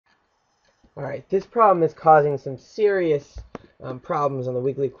Alright, this problem is causing some serious problems on the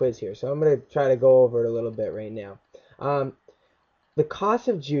weekly quiz here, so I'm going to try to go over it a little bit right now. The cost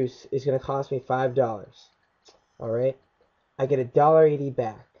of juice is going to cost me $5. Alright, I get $1.80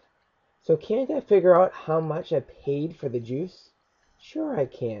 back. So can't I figure out how much I paid for the juice? Sure I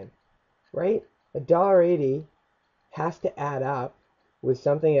can, right? $1.80 has to add up with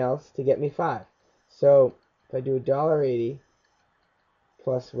something else to get me 5. So if I do $1.80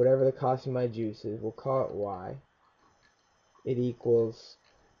 plus whatever the cost of my juice is, we'll call it Y, it equals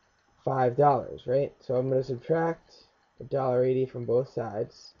 $5, right? So I'm going to subtract $1.80 from both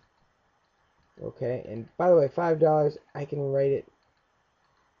sides. Okay, and by the way, $5, I can write it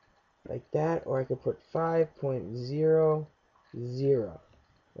like that, or I could put 5.00.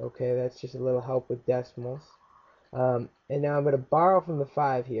 Okay, that's just a little help with decimals. And now I'm going to borrow from the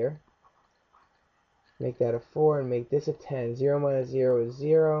 5 here, make that a 4, and make this a 10. 0 minus 0 is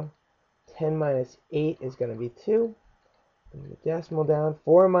 0. 10 minus 8 is going to be 2. Bring the decimal down.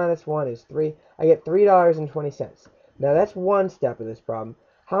 4 minus 1 is 3. I get $3.20. Now that's one step of this problem.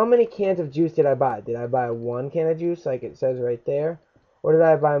 How many cans of juice did I buy? Did I buy 1 can of juice like it says right there? Or did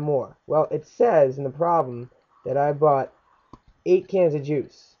I buy more? Well, it says in the problem that I bought 8 cans of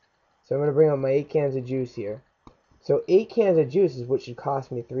juice. So I'm going to bring up my 8 cans of juice here. So 8 cans of juice is what should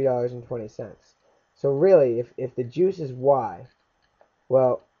cost me $3.20. So really, if the juice is Y,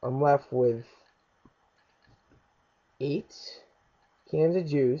 well, I'm left with 8 cans of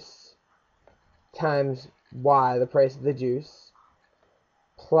juice times Y, the price of the juice,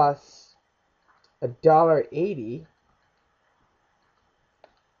 plus $1.80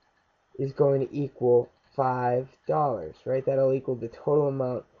 is going to equal $5, right? That'll equal the total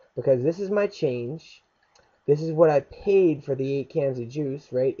amount, because this is my change. This is what I paid for the 8 cans of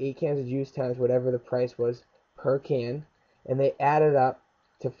juice, right? 8 cans of juice times whatever the price was per can, and they added up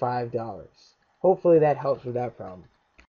to $5. Hopefully that helps with that problem.